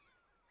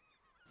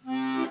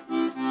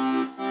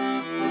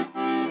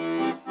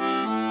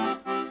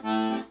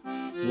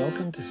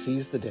Welcome to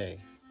Seize the Day,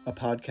 a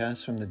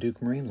podcast from the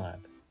Duke Marine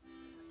Lab.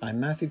 I'm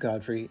Matthew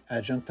Godfrey,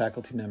 adjunct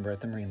faculty member at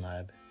the Marine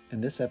Lab,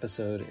 and this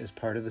episode is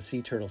part of the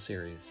Sea Turtle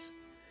series.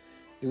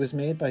 It was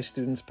made by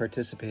students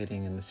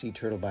participating in the Sea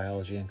Turtle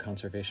Biology and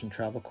Conservation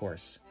Travel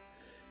course.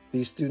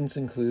 These students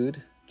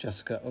include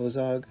Jessica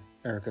Ozog,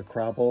 Erica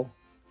Krabel,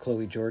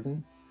 Chloe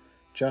Jordan,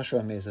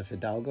 Joshua Meza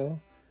Fidalgo,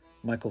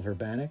 Michael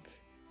Verbanek,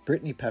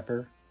 Brittany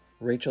Pepper,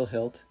 Rachel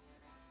Hilt,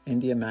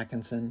 India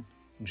Mackinson,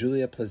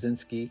 Julia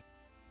Plazinski,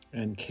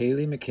 and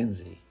Kaylee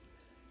McKinsey.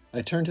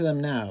 I turn to them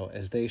now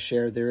as they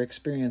share their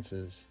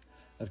experiences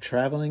of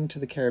traveling to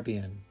the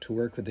Caribbean to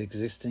work with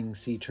existing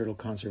sea turtle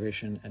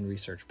conservation and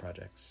research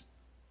projects.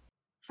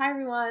 Hi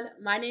everyone,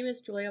 my name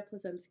is Julia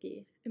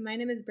Plazinski. And my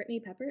name is Brittany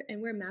Pepper,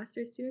 and we're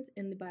master's students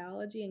in the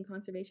Biology and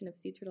Conservation of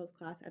Sea Turtles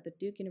class at the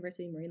Duke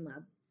University Marine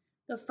Lab.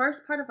 The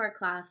first part of our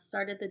class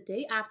started the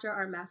day after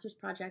our master's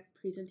project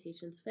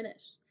presentations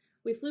finished.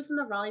 We flew from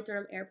the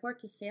Raleigh-Durham Airport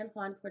to San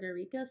Juan, Puerto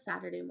Rico,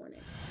 Saturday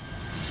morning.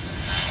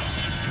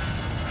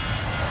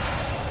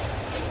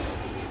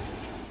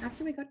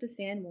 After we got to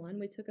San Juan,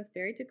 we took a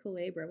ferry to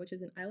Culerbra, which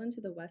is an island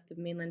to the west of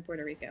mainland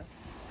Puerto Rico.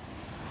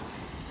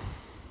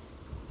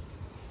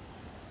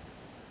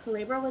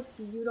 Culerbra was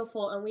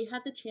beautiful, and we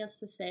had the chance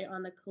to stay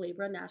on the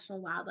Culerbra National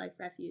Wildlife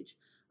Refuge,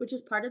 which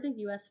is part of the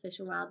U.S. Fish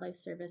and Wildlife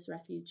Service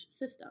refuge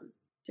system.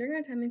 During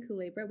our time in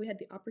Culerbra, we had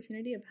the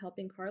opportunity of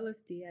helping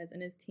Carlos Diaz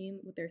and his team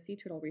with their sea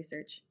turtle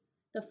research.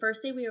 The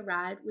first day we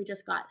arrived, we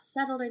just got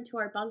settled into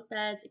our bunk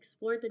beds,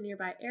 explored the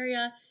nearby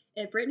area,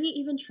 and Brittany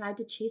even tried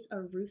to chase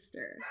a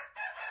rooster.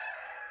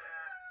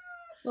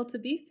 Well, to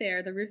be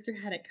fair, the rooster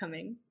had it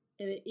coming.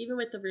 And even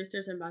with the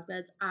roosters and bunk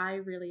beds, I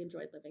really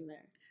enjoyed living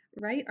there.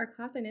 Right? Our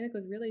class dynamic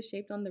was really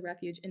shaped on the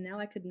refuge, and now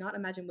I could not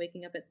imagine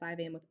waking up at 5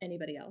 a.m. with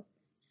anybody else.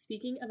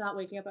 Speaking about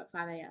waking up at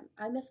 5 a.m.,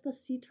 I miss the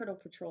sea turtle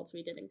patrols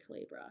we did in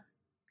Culerbra.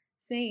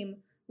 Same.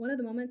 One of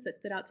the moments that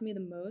stood out to me the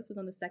most was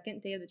on the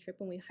second day of the trip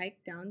when we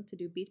hiked down to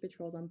do beach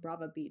patrols on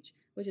Brava Beach,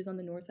 which is on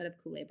the north side of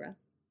Culerbra.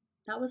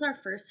 That was our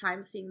first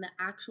time seeing the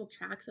actual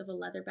tracks of a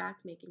leatherback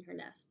making her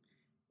nest.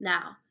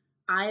 Now,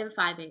 I am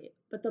 5'8",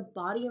 but the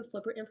body and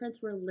flipper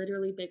imprints were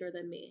literally bigger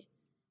than me.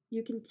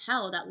 You can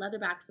tell that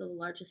leatherbacks are the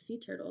largest sea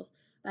turtles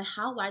by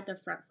how wide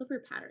their front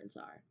flipper patterns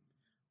are.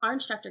 Our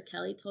instructor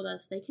Kelly told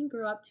us they can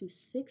grow up to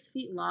 6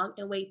 feet long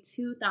and weigh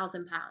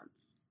 2,000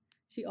 pounds.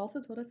 She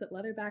also told us that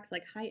leatherbacks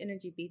like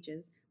high-energy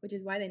beaches, which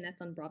is why they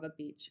nest on Brava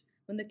Beach.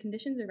 When the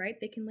conditions are right,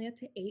 they can lay up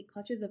to 8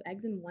 clutches of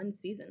eggs in one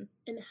season.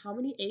 And how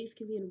many eggs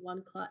can be in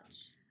one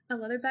clutch? A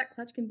leatherback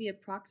clutch can be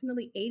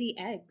approximately 80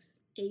 eggs.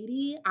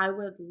 80? I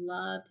would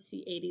love to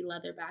see 80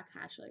 leatherback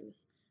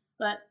hatchlings.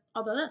 But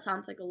although that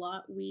sounds like a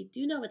lot, we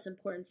do know it's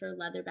important for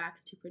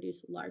leatherbacks to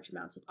produce large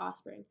amounts of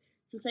offspring,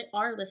 since they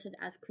are listed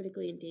as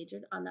critically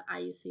endangered on the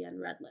IUCN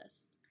Red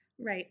List.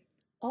 Right.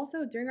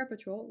 Also, during our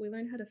patrol, we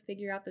learned how to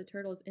figure out the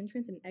turtle's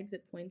entrance and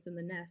exit points in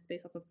the nest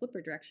based off of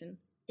flipper direction.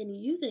 In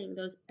using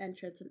those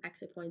entrance and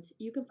exit points,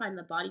 you can find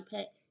the body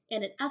pit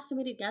and an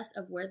estimated guess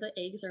of where the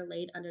eggs are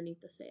laid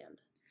underneath the sand.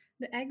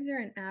 The eggs are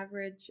an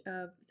average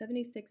of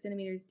 76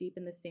 centimeters deep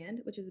in the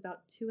sand, which is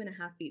about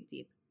 2.5 feet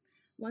deep.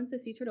 Once a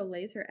sea turtle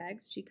lays her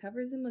eggs, she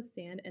covers them with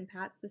sand and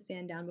pats the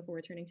sand down before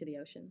returning to the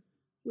ocean.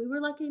 We were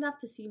lucky enough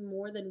to see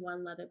more than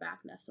one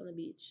leatherback nest on the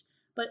beach,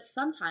 but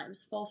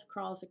sometimes false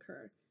crawls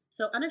occur,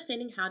 so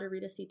understanding how to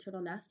read a sea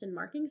turtle nest and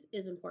markings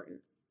is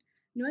important.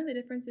 Knowing the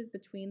differences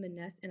between the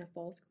nest and a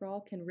false crawl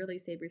can really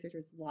save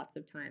researchers lots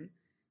of time.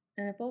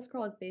 And a false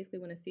crawl is basically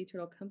when a sea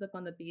turtle comes up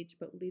on the beach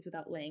but leaves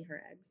without laying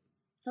her eggs.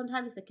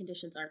 Sometimes the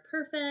conditions aren't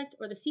perfect,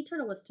 or the sea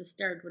turtle was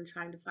disturbed when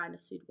trying to find a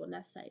suitable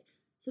nest site,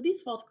 so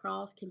these false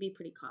crawls can be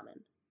pretty common.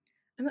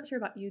 I'm not sure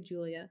about you,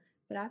 Julia,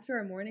 but after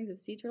our mornings of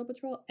sea turtle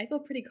patrol, I feel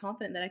pretty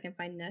confident that I can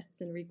find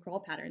nests and read crawl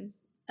patterns.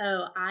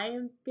 Oh, I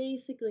am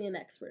basically an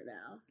expert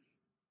now.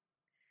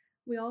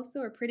 We also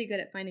are pretty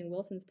good at finding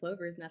Wilson's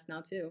plover's nest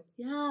now, too.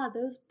 Yeah,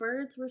 those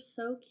birds were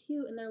so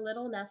cute, and their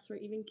little nests were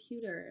even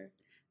cuter.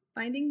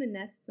 Finding the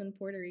nests in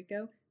Puerto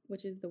Rico,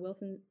 which is the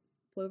Wilson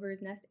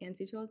plover's nest and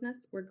sea turtle's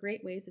nest, were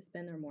great ways to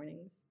spend our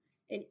mornings.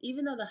 And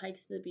even though the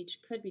hikes to the beach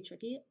could be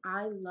tricky,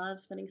 I love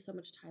spending so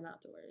much time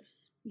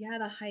outdoors. Yeah,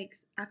 the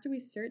hikes. After we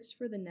searched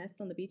for the nests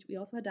on the beach, we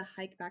also had to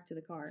hike back to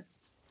the car.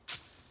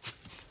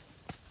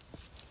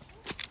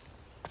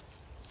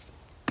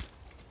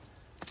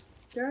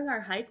 During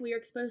our hike, we were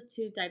exposed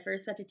to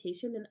diverse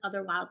vegetation and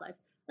other wildlife,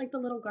 like the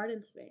little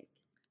garden snake.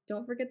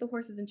 Don't forget the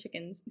horses and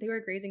chickens. They were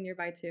grazing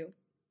nearby, too.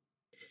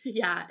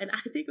 Yeah, and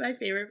I think my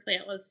favorite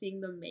plant was seeing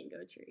the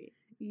mango tree.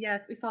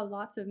 Yes, we saw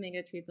lots of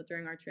mango trees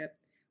during our trip.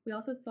 We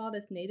also saw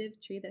this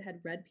native tree that had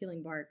red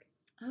peeling bark.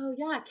 Oh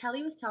yeah,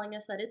 Kelly was telling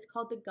us that it's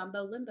called the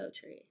gumbo limbo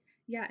tree.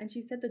 Yeah, and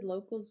she said the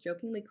locals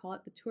jokingly call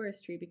it the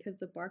tourist tree because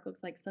the bark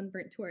looks like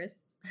sunburnt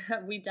tourists.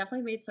 We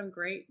definitely made some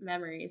great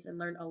memories and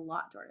learned a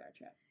lot during our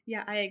trip.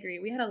 Yeah, I agree.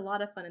 We had a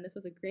lot of fun, and this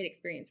was a great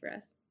experience for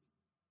us.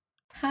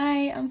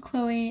 Hi, I'm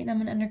Chloe, and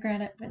I'm an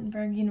undergrad at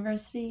Wittenberg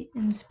University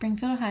in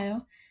Springfield,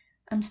 Ohio.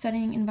 I'm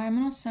studying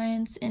environmental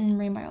science and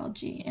marine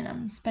biology, and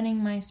I'm spending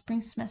my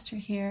spring semester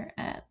here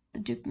at the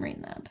Duke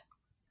Marine Lab.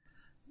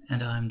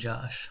 And I'm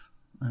Josh.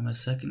 I'm a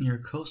second-year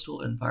Coastal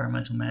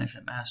Environmental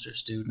Management Master's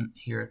student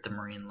here at the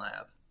Marine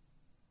Lab.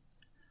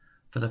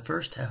 For the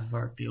first half of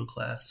our field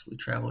class, we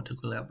traveled to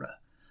Culerbra,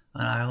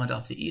 an island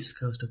off the east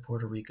coast of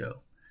Puerto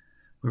Rico.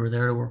 We were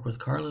there to work with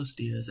Carlos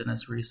Diaz and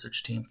his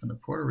research team from the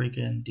Puerto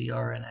Rican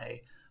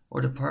DRNA,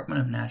 or Department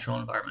of Natural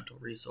and Environmental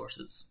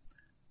Resources.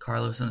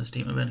 Carlos and his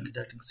team have been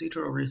conducting sea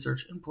turtle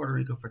research in Puerto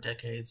Rico for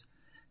decades,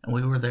 and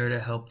we were there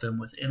to help them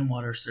with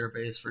in-water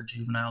surveys for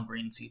juvenile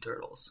green sea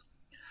turtles.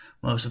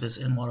 Most of this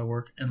in-water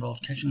work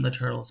involved catching the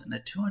turtles in a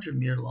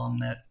 200-meter-long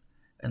net,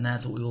 and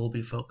that's what we will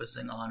be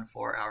focusing on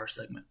for our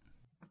segment.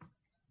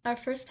 Our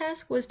first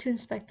task was to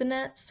inspect the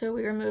net, so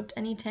we removed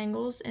any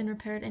tangles and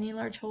repaired any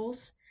large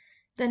holes.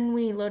 Then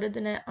we loaded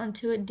the net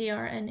onto a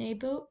DRNA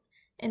boat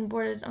and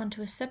boarded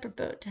onto a separate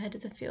boat to head to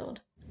the field.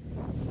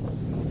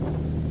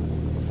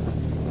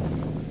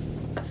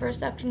 The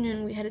first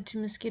afternoon, we headed to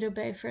Mosquito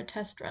Bay for a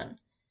test run.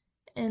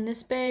 And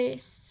this bay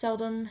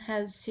seldom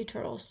has sea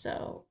turtles,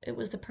 so it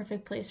was the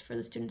perfect place for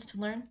the students to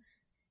learn.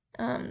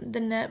 The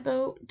net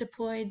boat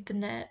deployed the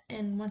net,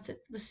 and once it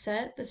was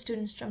set, the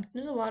students jumped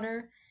into the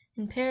water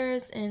in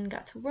pairs and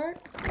got to work.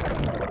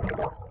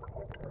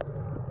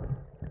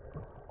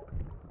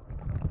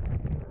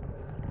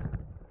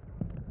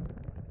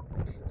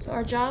 So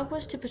our job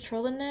was to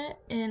patrol the net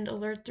and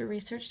alert the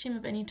research team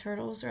of any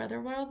turtles or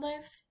other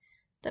wildlife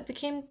that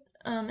became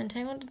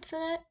entangled into the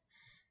net.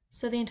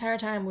 So the entire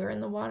time we were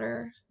in the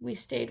water, we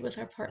stayed with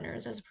our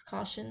partners as a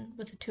precaution,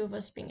 with the two of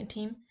us being a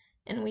team,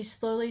 and we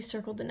slowly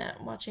circled the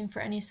net, watching for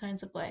any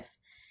signs of life.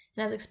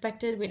 And as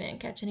expected, we didn't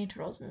catch any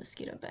turtles in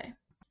Mosquito Bay.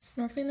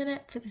 Snorkeling the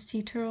net for the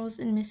sea turtles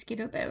in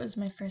Mosquito Bay was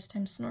my first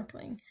time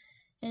snorkeling,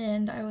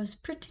 and I was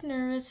pretty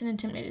nervous and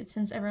intimidated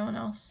since everyone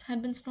else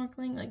had been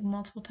snorkeling like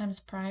multiple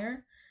times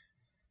prior.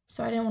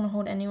 So I didn't want to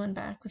hold anyone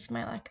back with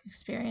my lack of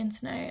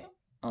experience, and I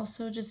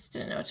also just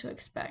didn't know what to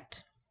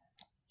expect.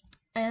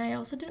 And I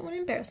also didn't want to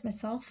embarrass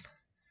myself.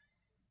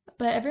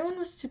 But everyone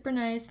was super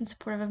nice and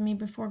supportive of me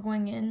before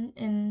going in,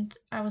 and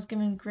I was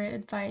given great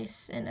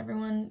advice, and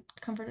everyone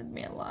comforted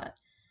me a lot.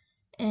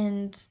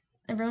 And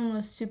everyone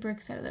was super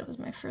excited that it was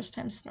my first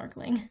time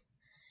snorkeling.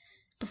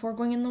 Before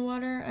going in the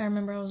water, I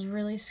remember I was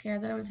really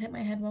scared that I would hit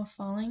my head while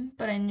falling,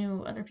 but I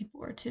knew other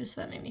people were too,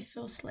 so that made me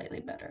feel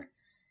slightly better.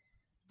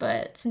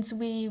 But since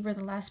we were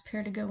the last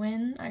pair to go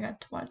in, I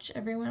got to watch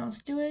everyone else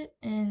do it,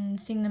 and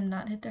seeing them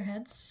not hit their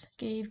heads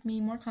gave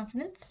me more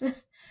confidence.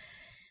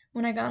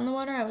 When I got in the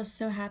water, I was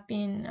so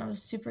happy, and I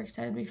was super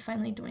excited to be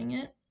finally doing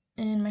it.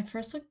 And my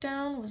first look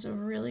down was a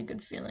really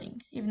good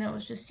feeling, even though it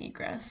was just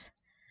seagrass.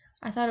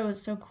 I thought it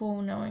was so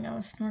cool knowing I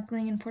was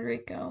snorkeling in Puerto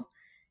Rico,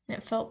 and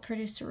it felt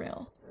pretty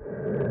surreal.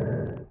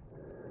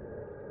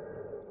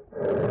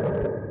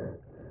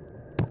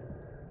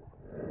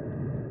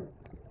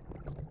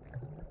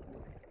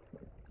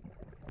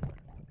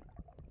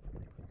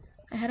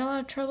 I had a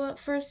lot of trouble at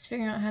first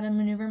figuring out how to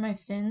maneuver my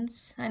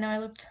fins. I know I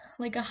looked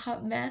like a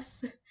hot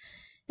mess.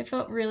 It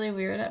felt really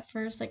weird at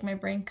first, like my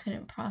brain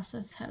couldn't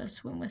process how to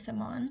swim with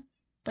them on.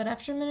 But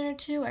after a minute or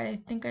two, I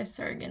think I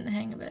started getting the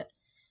hang of it.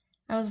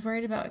 I was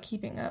worried about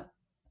keeping up,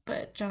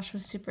 but Josh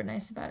was super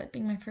nice about it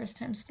being my first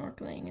time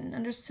snorkeling and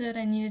understood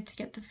I needed to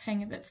get the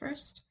hang of it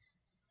first.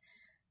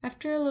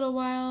 After a little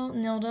while,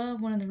 Nilda,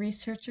 one of the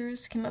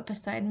researchers, came up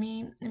beside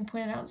me and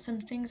pointed out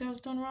some things I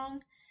was doing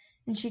wrong,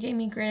 and she gave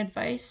me great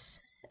advice.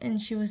 And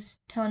she was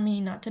telling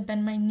me not to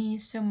bend my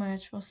knees so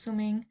much while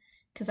swimming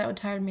because that would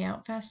tire me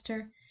out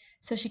faster.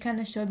 So she kind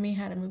of showed me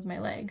how to move my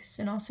legs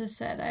and also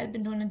said I had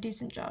been doing a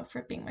decent job for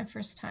it being my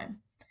first time.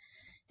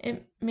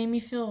 It made me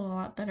feel a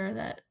lot better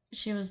that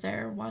she was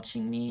there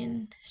watching me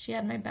and she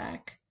had my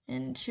back,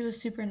 and she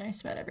was super nice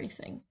about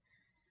everything.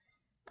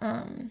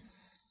 So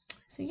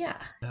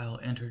yeah. I'll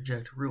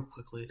interject real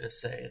quickly to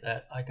say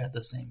that I got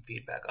the same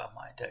feedback on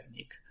my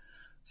technique,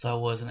 so I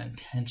wasn't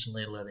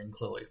intentionally letting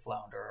Chloe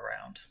flounder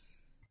around.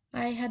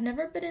 I had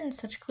never been in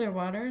such clear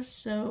water,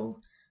 so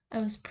I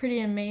was pretty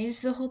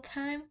amazed the whole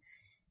time,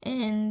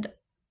 and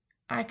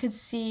I could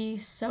see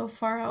so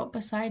far out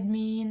beside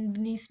me and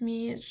beneath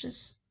me.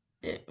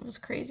 It was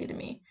crazy to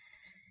me.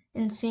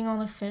 And seeing all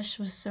the fish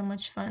was so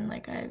much fun.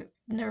 Like, I've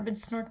never been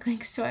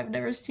snorkeling, so I've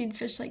never seen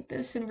fish like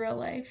this in real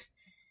life.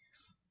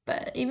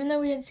 But even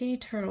though we didn't see any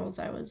turtles,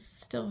 I was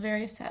still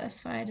very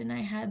satisfied, and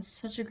I had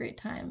such a great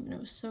time, and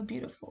it was so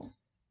beautiful.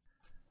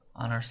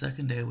 On our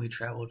second day, we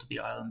traveled to the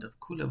island of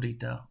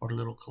Culebrita, or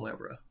Little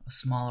Culerbra, a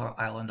smaller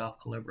island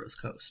off Culebra's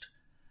coast.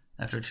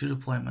 After 2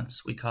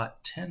 deployments, we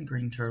caught 10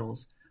 green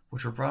turtles,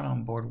 which were brought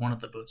on board one of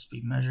the boats to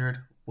be measured,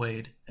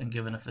 weighed, and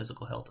given a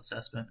physical health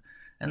assessment,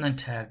 and then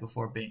tagged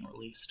before being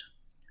released.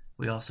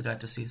 We also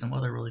got to see some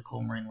other really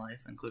cool marine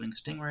life, including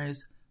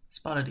stingrays,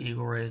 spotted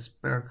eagle rays,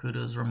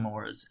 barracudas,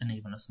 remoras, and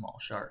even a small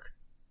shark.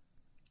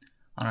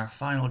 On our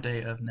final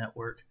day of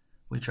network,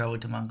 we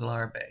traveled to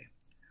Manglar Bay.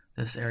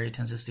 This area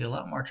tends to see a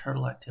lot more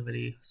turtle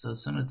activity, so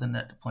as soon as the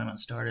net deployment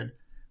started,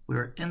 we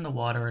were in the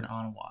water and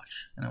on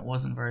watch, and it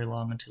wasn't very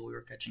long until we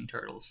were catching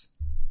turtles.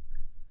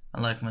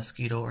 Unlike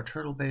mosquito or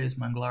turtle bays,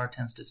 Manglar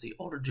tends to see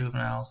older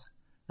juveniles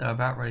that are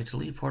about ready to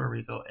leave Puerto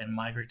Rico and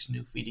migrate to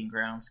new feeding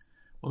grounds,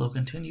 where they'll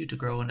continue to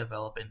grow and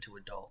develop into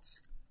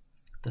adults.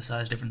 The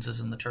size differences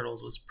in the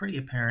turtles was pretty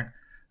apparent,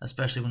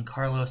 especially when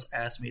Carlos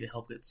asked me to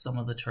help get some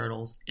of the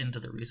turtles into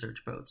the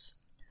research boats.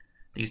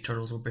 These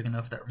turtles were big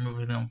enough that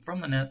removing them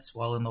from the nets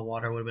while in the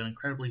water would have been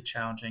incredibly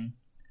challenging.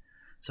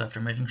 So after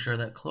making sure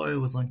that Chloe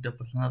was linked up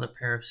with another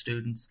pair of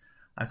students,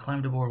 I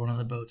climbed aboard one of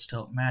the boats to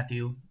help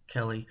Matthew,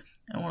 Kelly,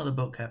 and one of the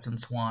boat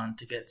captains, Swan,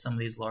 to get some of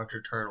these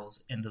larger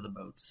turtles into the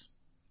boats.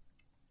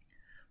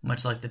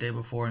 Much like the day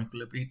before in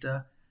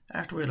Culebrita,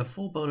 after we had a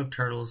full boat of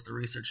turtles, the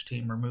research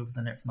team removed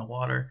the net from the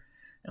water,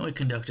 and we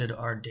conducted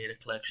our data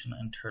collection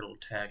and turtle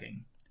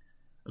tagging.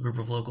 A group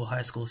of local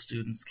high school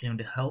students came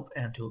to help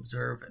and to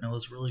observe, and it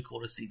was really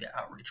cool to see the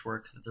outreach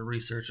work that the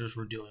researchers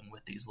were doing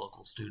with these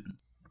local students.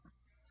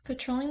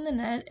 Patrolling the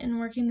net and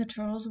working the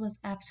turtles was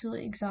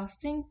absolutely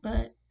exhausting,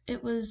 but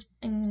it was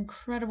an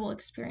incredible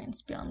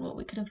experience beyond what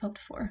we could have hoped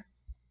for.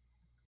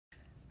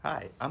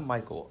 Hi, I'm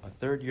Michael, a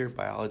third-year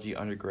biology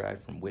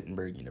undergrad from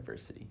Wittenberg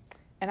University.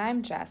 And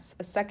I'm Jess,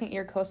 a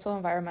second-year coastal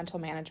environmental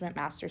management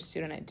master's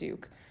student at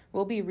Duke.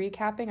 We'll be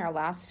recapping our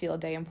last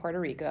field day in Puerto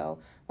Rico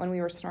when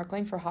we were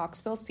snorkeling for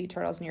hawksbill sea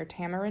turtles near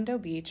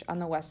Tamarindo Beach on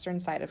the western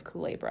side of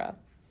Culerbra.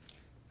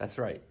 That's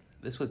right.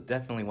 This was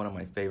definitely one of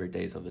my favorite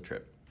days of the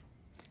trip.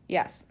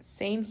 Yes,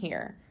 same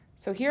here.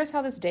 So here's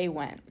how this day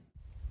went.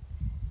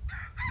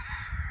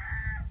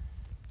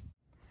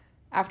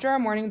 After our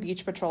morning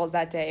beach patrols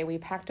that day, we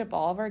packed up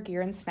all of our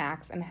gear and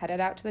snacks and headed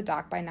out to the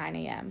dock by 9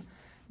 a.m.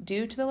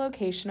 Due to the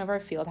location of our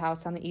field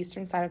house on the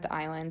eastern side of the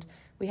island,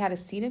 we had a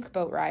scenic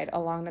boat ride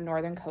along the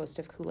northern coast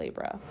of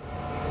Culerbra.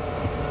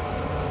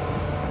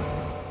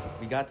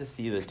 We got to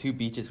see the two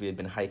beaches we had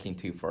been hiking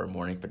to for our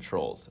morning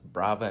patrols,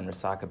 Brava and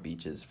Resaca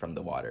beaches, from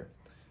the water.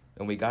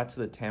 When we got to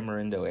the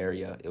Tamarindo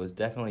area, it was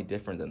definitely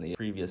different than the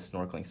previous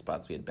snorkeling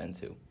spots we had been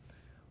to.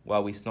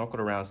 While we snorkeled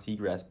around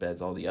seagrass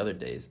beds all the other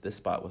days, this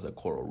spot was a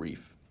coral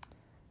reef.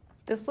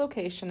 This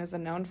location is a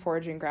known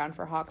foraging ground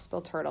for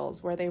hawksbill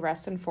turtles, where they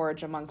rest and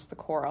forage amongst the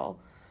coral.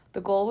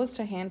 The goal was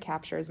to hand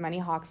capture as many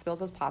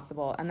hawksbills as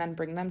possible and then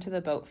bring them to the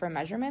boat for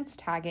measurements,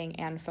 tagging,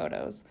 and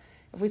photos.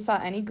 If we saw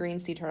any green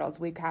sea turtles,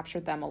 we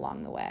captured them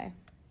along the way.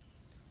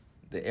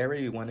 The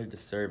area we wanted to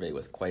survey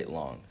was quite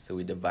long, so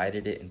we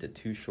divided it into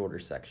two shorter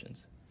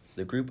sections.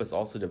 The group was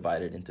also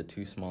divided into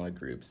two smaller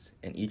groups,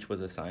 and each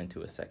was assigned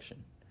to a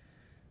section.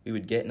 We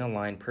would get in a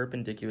line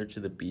perpendicular to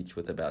the beach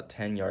with about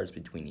 10 yards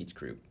between each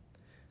group.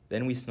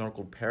 Then we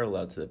snorkeled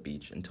parallel to the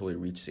beach until we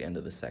reached the end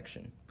of the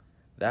section.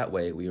 That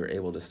way, we were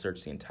able to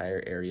search the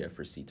entire area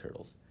for sea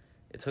turtles.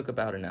 It took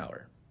about an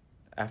hour.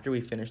 After we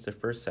finished the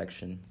first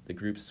section, the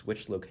group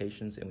switched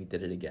locations and we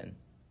did it again.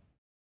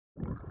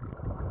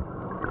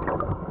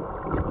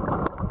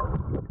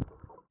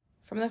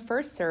 From the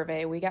first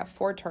survey, we got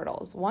 4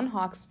 turtles, 1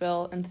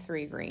 hawksbill, and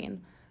 3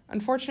 green.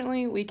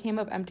 Unfortunately, we came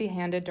up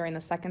empty-handed during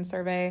the second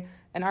survey,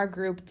 and our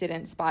group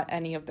didn't spot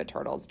any of the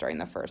turtles during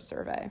the first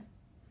survey.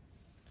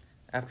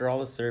 After all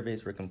the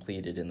surveys were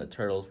completed and the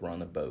turtles were on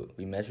the boat,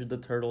 we measured the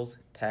turtles,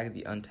 tagged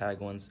the untagged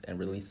ones, and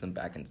released them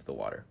back into the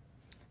water.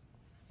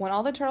 When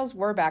all the turtles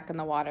were back in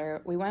the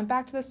water, we went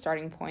back to the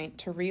starting point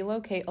to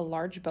relocate a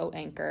large boat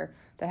anchor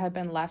that had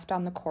been left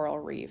on the coral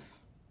reef.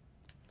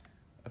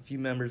 A few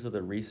members of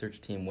the research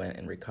team went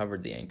and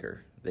recovered the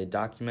anchor. They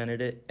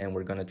documented it and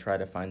were going to try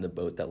to find the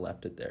boat that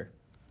left it there.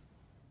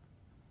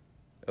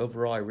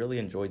 Overall, I really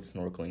enjoyed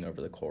snorkeling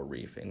over the coral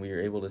reef, and we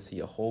were able to see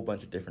a whole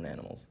bunch of different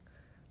animals.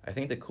 I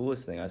think the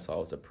coolest thing I saw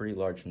was a pretty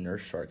large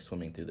nurse shark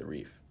swimming through the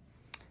reef.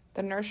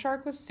 The nurse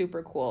shark was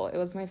super cool. It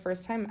was my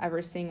first time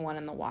ever seeing one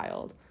in the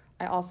wild.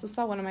 I also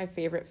saw one of my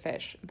favorite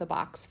fish, the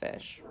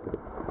boxfish.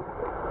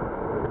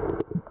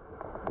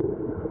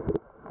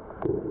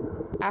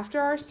 After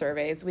our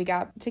surveys, we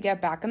got to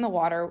get back in the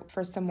water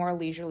for some more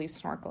leisurely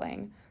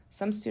snorkeling.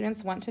 Some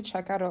students went to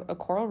check out a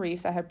coral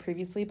reef that had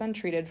previously been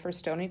treated for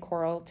stony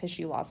coral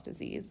tissue loss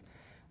disease.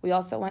 We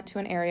also went to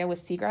an area with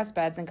seagrass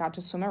beds and got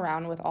to swim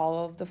around with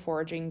all of the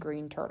foraging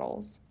green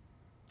turtles.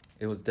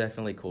 It was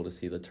definitely cool to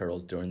see the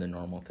turtles doing their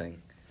normal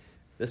thing.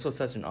 This was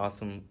such an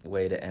awesome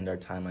way to end our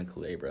time on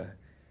Culerbra.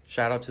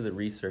 Shout out to the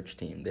research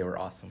team. They were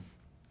awesome.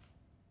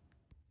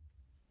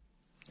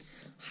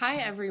 Hi,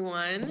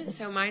 everyone.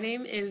 So my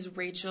name is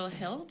Rachel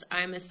Hilt.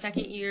 I'm a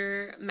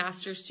second-year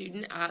master's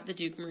student at the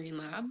Duke Marine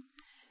Lab.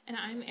 And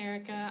I'm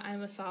Erica.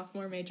 I'm a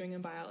sophomore majoring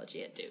in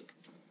biology at Duke.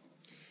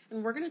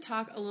 And we're going to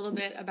talk a little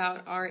bit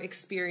about our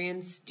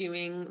experience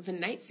doing the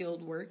night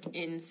field work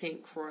in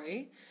St.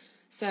 Croix.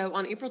 So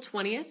on April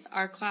 20th,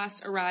 our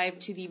class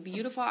arrived to the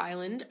beautiful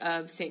island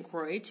of St.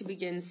 Croix to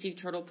begin sea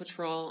turtle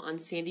patrol on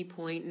Sandy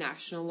Point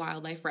National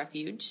Wildlife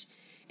Refuge.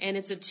 And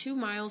it's a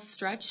 2-mile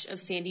stretch of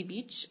sandy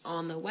beach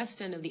on the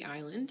west end of the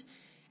island.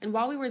 And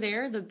while we were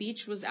there, the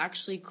beach was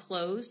actually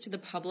closed to the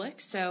public.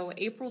 So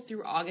April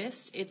through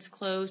August, it's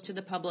closed to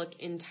the public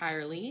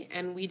entirely.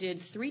 And we did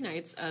 3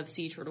 nights of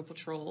sea turtle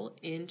patrol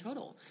in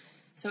total.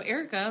 So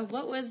Erica,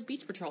 what was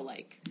beach patrol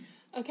like?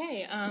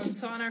 Okay,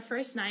 so on our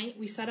first night,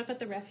 we set up at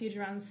the refuge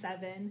around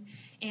 7,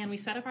 and we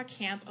set up our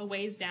camp a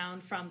ways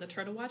down from the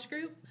Turtle Watch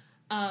group.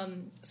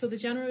 So the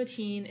general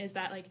routine is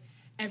that,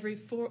 every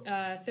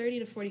 30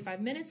 to 45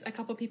 minutes, a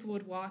couple people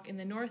would walk in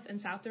the north and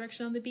south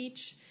direction on the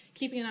beach,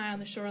 keeping an eye on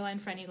the shoreline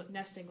for any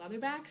nesting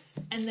leatherbacks.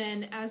 And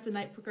then as the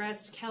night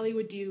progressed, Kelly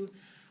would do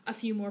a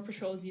few more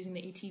patrols using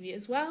the ATV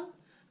as well.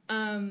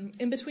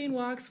 In between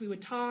walks, we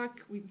would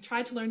talk. We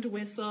tried to learn to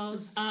whistle.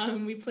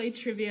 We played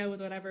trivia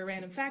with whatever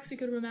random facts we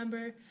could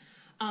remember.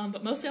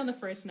 But mostly on the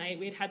first night,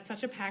 we had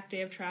such a packed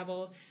day of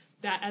travel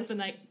that as the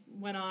night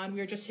went on, we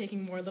were just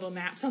taking more little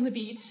naps on the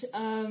beach.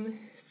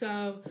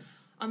 So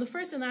on the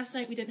first and last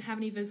night, we didn't have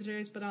any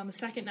visitors, but on the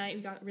second night,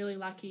 we got really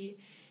lucky,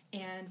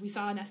 and we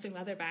saw a nesting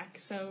leatherback.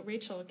 So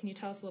Rachel, can you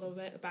tell us a little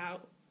bit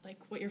about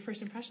what your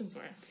first impressions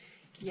were?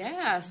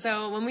 Yeah,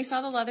 so when we saw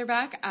the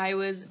leatherback, I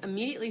was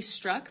immediately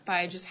struck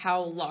by just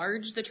how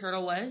large the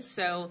turtle was.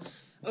 So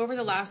over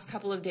the last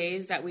couple of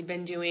days that we'd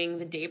been doing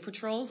the day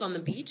patrols on the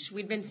beach,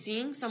 we'd been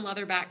seeing some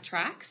leatherback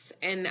tracks,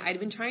 and I'd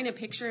been trying to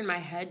picture in my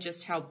head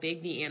just how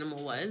big the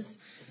animal was,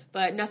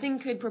 but nothing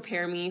could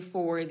prepare me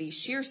for the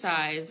sheer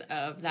size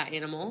of that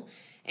animal.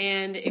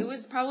 And it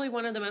was probably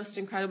one of the most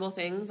incredible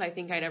things I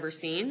think I'd ever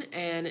seen,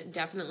 and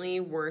definitely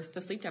worth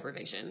the sleep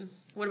deprivation.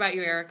 What about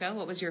you, Erica?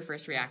 What was your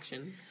first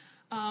reaction?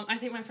 I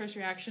think my first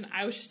reaction,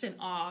 I was just in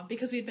awe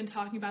because we'd been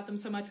talking about them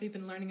so much. We've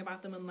been learning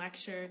about them in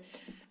lecture,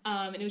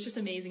 and it was just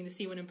amazing to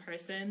see one in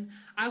person.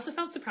 I also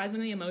felt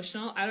surprisingly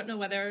emotional. I don't know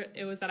whether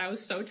it was that I was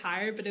so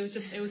tired, but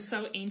it was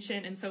so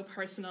ancient and so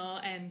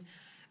personal, and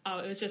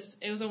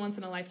it was a once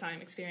in a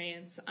lifetime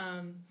experience.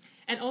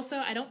 And also,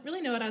 I don't really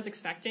know what I was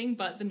expecting,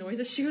 but the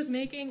noises she was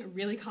making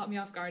really caught me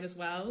off guard as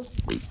well.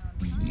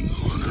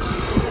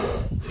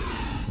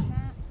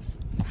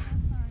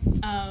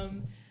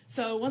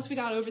 So once we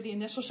got over the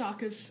initial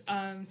shock of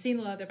seeing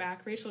the leatherback,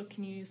 Rachel,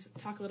 can you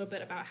talk a little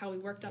bit about how we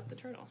worked up the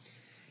turtle?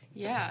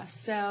 Yeah,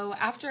 so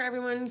after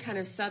everyone kind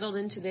of settled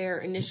into their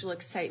initial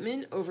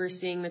excitement over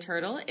seeing the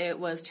turtle, it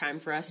was time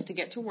for us to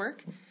get to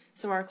work.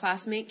 So our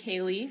classmate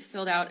Kaylee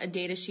filled out a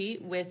data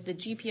sheet with the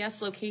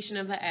GPS location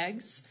of the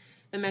eggs,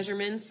 the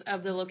measurements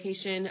of the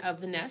location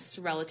of the nest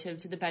relative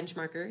to the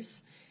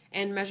benchmarkers,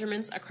 and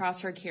measurements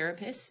across her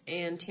carapace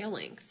and tail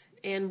length.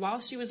 And while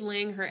she was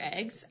laying her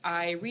eggs,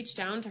 I reached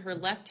down to her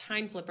left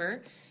hind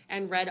flipper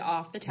and read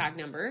off the tag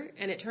number.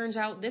 And it turns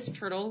out this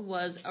turtle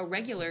was a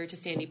regular to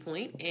Sandy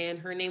Point, and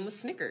her name was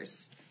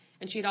Snickers.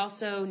 And she had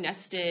also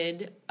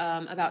nested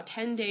about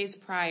 10 days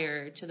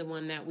prior to the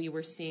one that we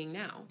were seeing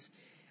now.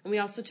 And we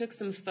also took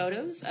some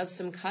photos of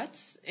some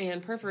cuts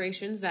and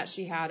perforations that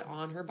she had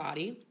on her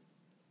body.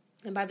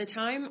 And by the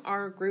time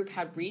our group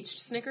had reached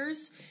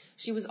Snickers,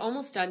 she was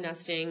almost done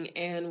nesting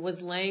and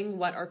was laying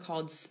what are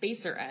called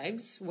spacer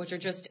eggs, which are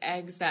just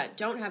eggs that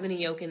don't have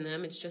any yolk in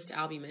them. It's just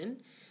albumin.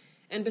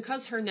 And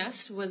because her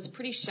nest was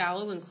pretty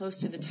shallow and close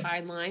to the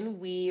tide line,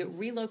 we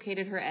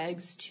relocated her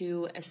eggs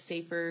to a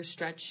safer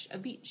stretch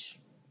of beach.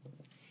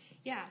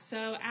 Yeah,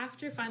 so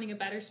after finding a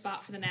better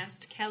spot for the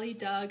nest, Kelly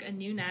dug a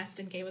new nest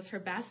and gave us her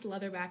best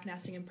leatherback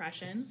nesting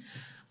impression.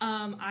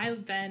 I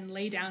then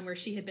lay down where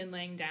she had been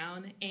laying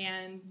down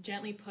and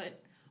gently put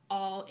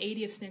all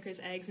 80 of Snickers'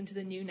 eggs into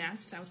the new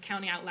nest. I was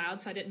counting out loud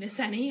so I didn't miss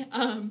any.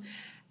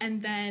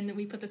 And then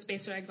we put the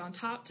spacer eggs on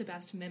top to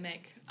best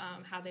mimic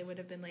how they would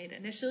have been laid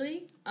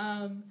initially.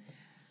 And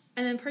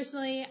then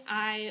personally,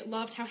 I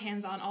loved how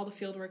hands-on all the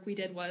field work we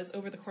did was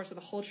over the course of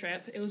the whole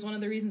trip. It was one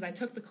of the reasons I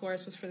took the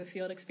course was for the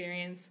field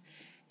experience.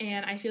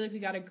 And I feel like we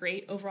got a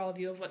great overall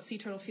view of what sea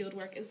turtle field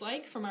work is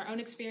like from our own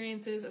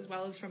experiences as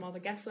well as from all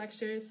the guest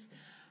lectures.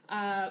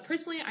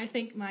 Personally, I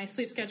think my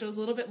sleep schedule is a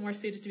little bit more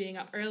suited to being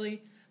up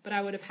early, but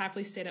I would have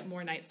happily stayed up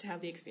more nights to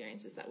have the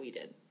experiences that we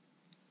did.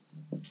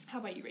 How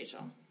about you,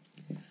 Rachel?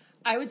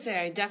 I would say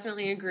I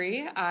definitely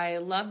agree. I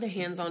love the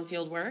hands-on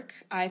field work.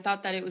 I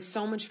thought that it was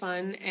so much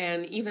fun,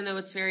 and even though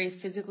it's very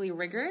physically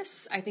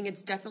rigorous, I think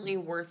it's definitely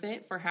worth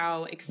it for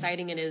how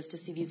exciting it is to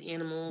see these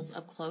animals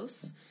up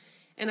close.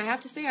 And I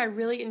have to say I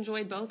really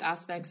enjoyed both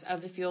aspects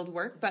of the field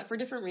work, but for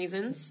different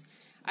reasons.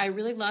 I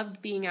really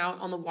loved being out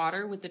on the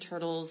water with the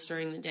turtles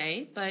during the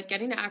day, but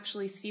getting to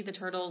actually see the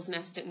turtles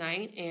nest at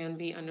night and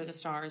be under the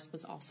stars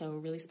was also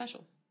really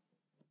special.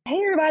 Hey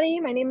everybody,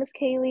 my name is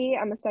Kaylee.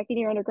 I'm a second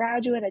year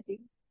undergraduate at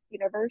Duke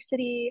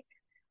University.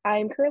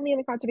 I'm currently in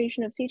the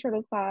conservation of sea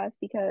turtles class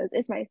because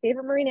it's my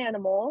favorite marine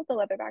animal, the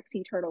leatherback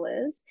sea turtle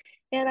is,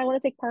 and I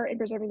want to take part in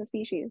preserving the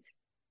species.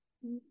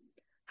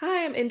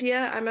 Hi, I'm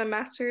India. I'm a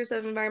Master's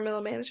of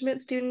Environmental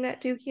Management student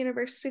at Duke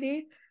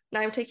University,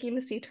 and I'm taking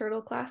the sea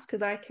turtle class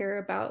because I care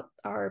about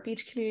our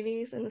beach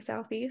communities in the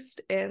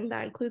Southeast, and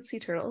that includes sea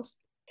turtles.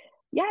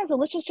 Yeah, so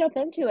let's just jump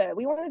into it.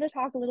 We wanted to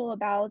talk a little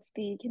about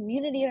the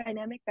community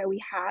dynamic that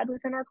we had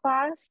within our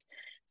class.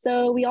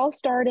 So we all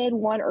started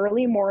one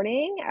early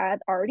morning at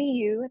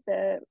RDU at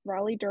the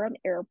Raleigh-Durham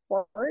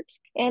Airport.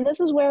 And this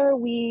is where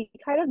we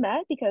kind of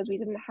met because we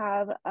didn't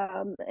have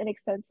an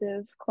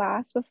extensive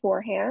class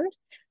beforehand.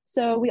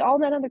 So we all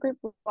met on the group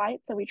flight.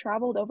 So we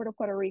traveled over to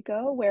Puerto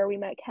Rico where we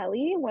met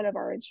Kelly, one of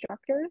our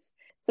instructors.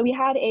 So we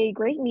had a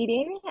great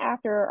meeting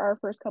after our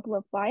first couple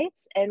of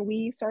flights, and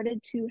we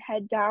started to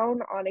head down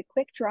on a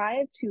quick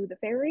drive to the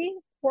ferry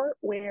port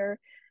where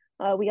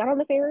we got on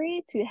the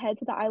ferry to head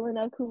to the island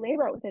of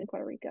Culerbra within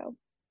Puerto Rico.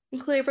 In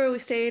Culerbra, we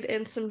stayed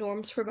in some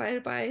dorms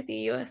provided by the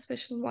U.S.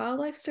 Fish and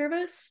Wildlife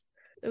Service.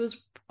 It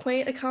was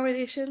quaint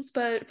accommodations,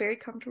 but very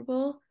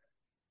comfortable.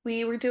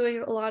 We were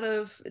doing a lot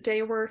of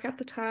day work at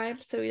the time,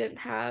 so we didn't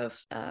have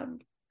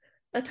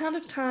a ton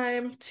of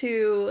time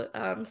to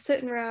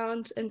sit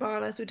around and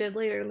bond as we did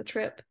later in the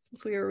trip,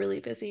 since we were really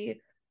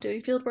busy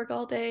doing field work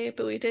all day,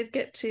 but we did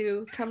get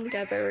to come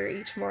together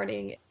each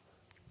morning.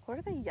 What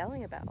are they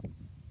yelling about?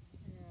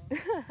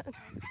 Yeah.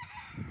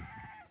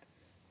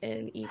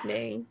 And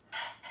evening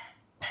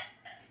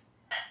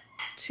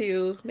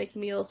to make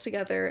meals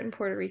together in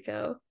Puerto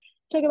Rico.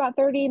 Took about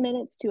 30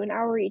 minutes to an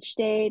hour each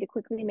day to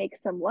quickly make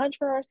some lunch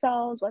for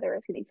ourselves, whether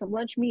it's getting some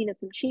lunch meat and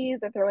some cheese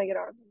or throwing it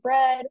on some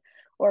bread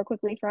or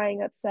quickly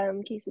frying up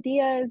some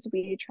quesadillas.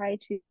 We try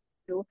to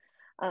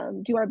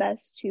do our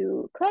best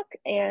to cook,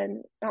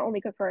 and not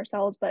only cook for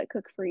ourselves, but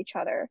cook for each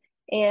other.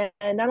 And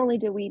not only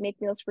did we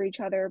make meals for each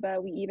other,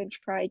 but we even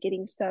tried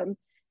getting some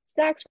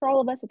snacks for all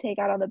of us to take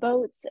out on the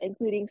boats,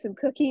 including some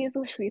cookies,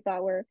 which we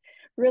thought were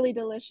really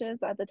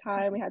delicious at the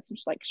time. We had some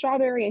like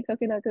strawberry and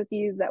coconut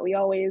cookies that we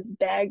always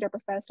begged our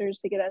professors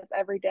to get us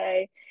every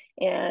day.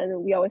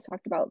 And we always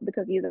talked about the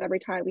cookies every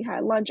time we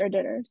had lunch or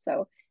dinner.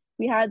 So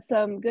we had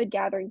some good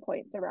gathering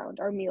points around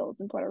our meals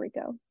in Puerto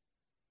Rico.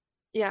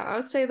 Yeah, I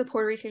would say the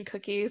Puerto Rican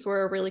cookies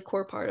were a really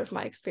core part of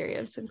my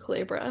experience in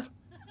Culerbra.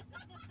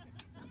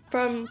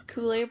 From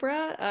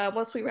Culerbra,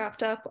 once we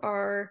wrapped up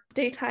our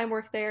daytime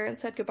work there and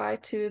said goodbye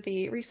to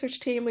the research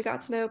team we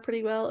got to know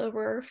pretty well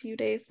over a few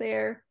days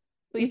there.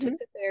 We took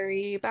the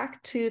ferry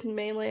back to the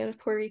mainland of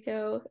Puerto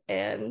Rico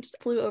and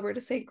flew over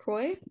to St.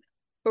 Croix,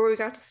 where we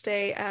got to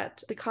stay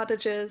at the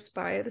cottages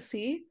by the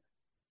sea,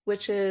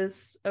 which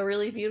is a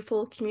really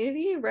beautiful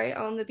community right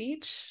on the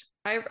beach.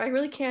 I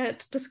really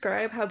can't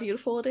describe how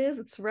beautiful it is.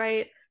 It's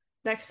right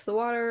next to the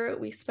water.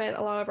 We spent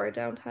a lot of our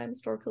downtime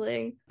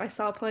snorkeling. I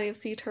saw plenty of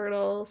sea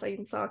turtles. I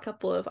even saw a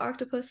couple of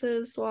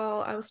octopuses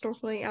while I was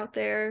snorkeling out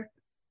there.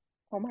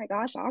 Oh my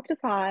gosh,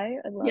 octopi.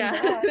 I love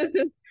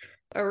that.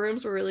 Our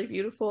rooms were really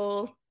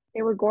beautiful.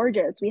 They were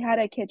gorgeous. We had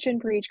a kitchen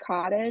for each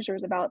cottage. There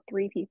was about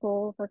 3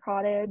 people per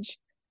cottage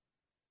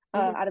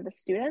out of the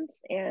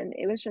students. And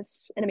it was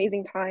just an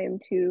amazing time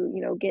to,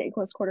 get in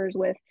close quarters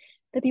with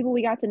the people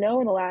we got to know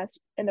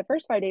in the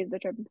first 5 days of the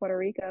trip in Puerto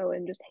Rico,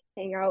 and just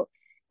hang out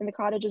in the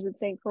cottages at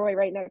St. Croix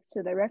right next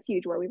to the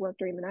refuge where we worked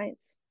during the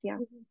nights. Yeah.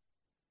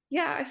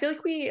 Yeah, I feel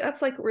like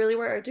that's like really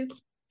where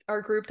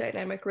our group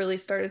dynamic really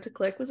started to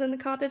click, was in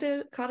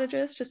the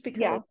cottages, just because.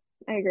 Yeah,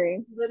 I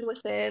agree. Even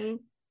within,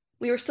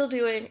 we were still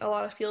doing a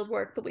lot of field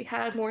work, but we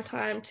had more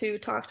time to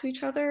talk to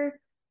each other,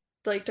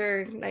 like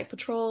during night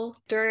patrol.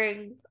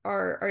 During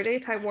our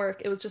daytime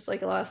work, it was just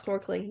like a lot of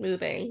snorkeling,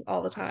 moving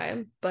all the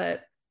time,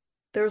 but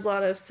there was a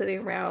lot of sitting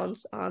around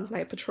on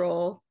night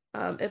patrol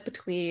in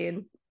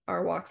between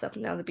our walks up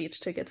and down the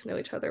beach to get to know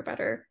each other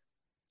better.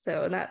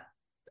 So, and that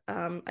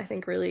I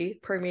think really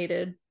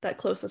that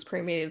closeness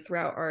permeated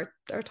throughout our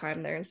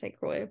time there in St.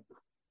 Croix.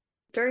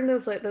 During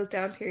those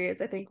down periods,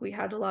 I think we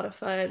had a lot of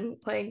fun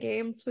playing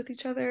games with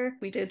each other.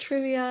 We did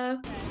trivia.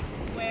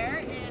 Where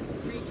is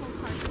Rachel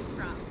Carson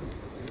from?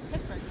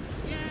 Pittsburgh.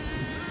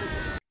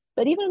 Yeah.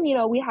 But even,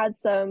 we had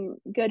some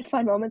good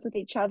fun moments with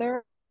each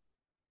other.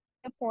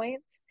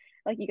 Points,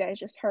 like you guys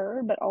just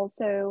heard, but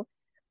also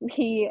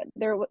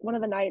one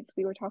of the nights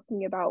we were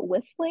talking about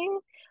whistling.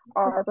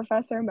 Our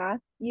professor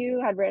Matthew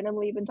was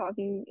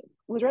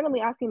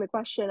randomly asking the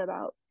question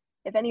about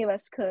if any of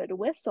us could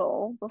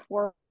whistle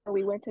before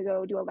we went to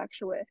go do a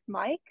lecture with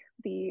Mike,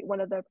 one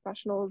of the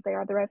professionals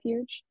there at the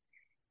refuge.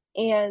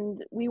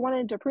 And we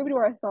wanted to prove to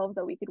ourselves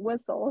that we could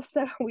whistle.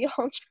 So we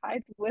all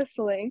tried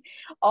whistling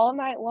all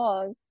night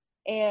long.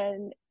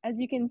 And as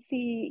you can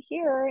see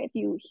here, if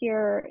you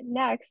hear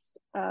next,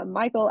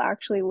 Michael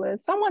actually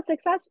was somewhat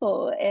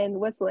successful in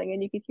whistling,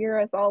 and you could hear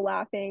us all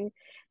laughing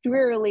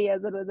drearily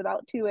as it was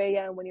about 2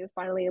 a.m. when he was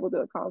finally able to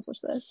accomplish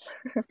this.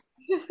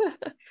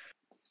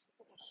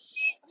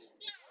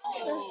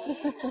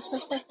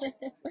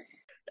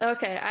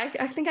 Okay,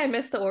 I think I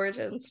missed the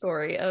origin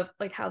story of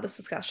like how this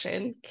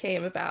discussion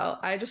came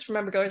about. I just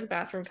remember going to the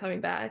bathroom, coming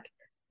back,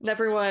 and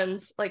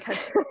everyone's like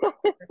had to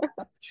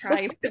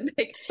trying to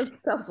make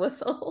themselves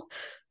whistle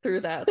through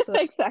that. So.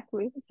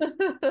 Exactly.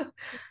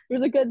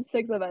 There's a good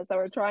 6 of us that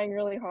were trying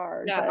really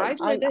hard. Yeah,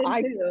 but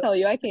I tell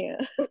you, I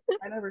can't.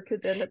 I never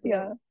could end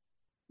it.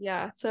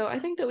 Yeah. So I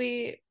think that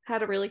we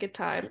had a really good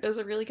time. It was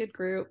a really good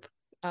group.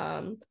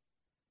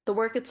 The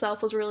work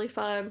itself was really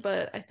fun,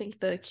 but I think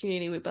the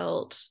community we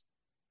built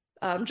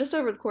just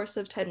over the course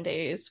of 10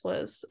 days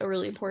was a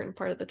really important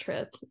part of the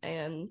trip,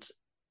 and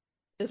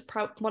is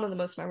one of the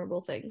most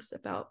memorable things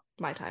about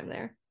my time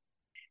there.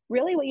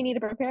 Really, what you need to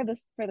prepare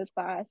for this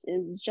class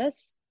is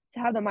just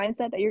to have the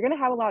mindset that you're going to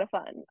have a lot of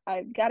fun.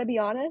 I've got to be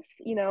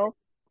honest,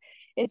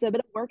 it's a bit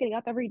of work getting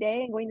up every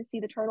day and going to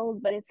see the turtles,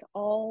 but it's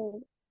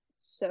all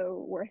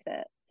so worth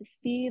it to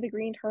see the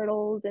green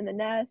turtles in the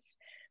nest,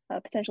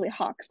 potentially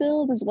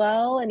hawksbills as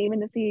well, and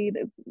even to see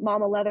the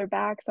mama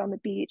leatherbacks on the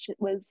beach. It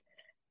was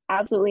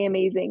absolutely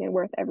amazing and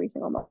worth every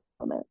single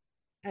moment.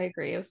 I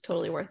agree. It was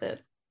totally worth it.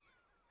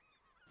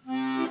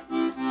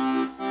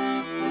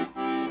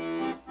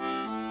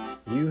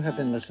 You have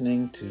been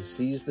listening to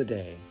Seize the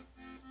Day.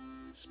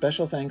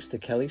 Special thanks to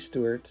Kelly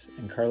Stewart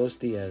and Carlos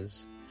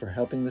Diaz for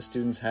helping the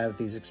students have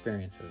these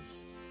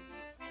experiences.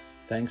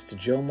 Thanks to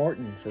Joe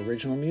Morton for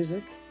original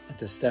music and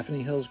to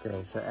Stephanie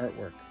Hillsgrove for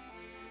artwork.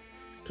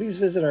 Please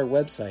visit our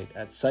website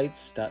at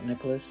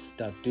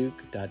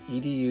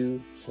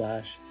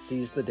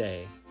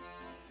sites.nicholas.duke.edu/seizetheday.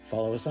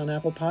 Follow us on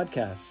Apple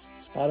Podcasts,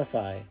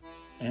 Spotify,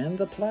 and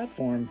the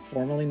platform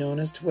formerly known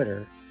as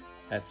Twitter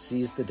at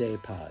Seize the Day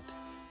Pod.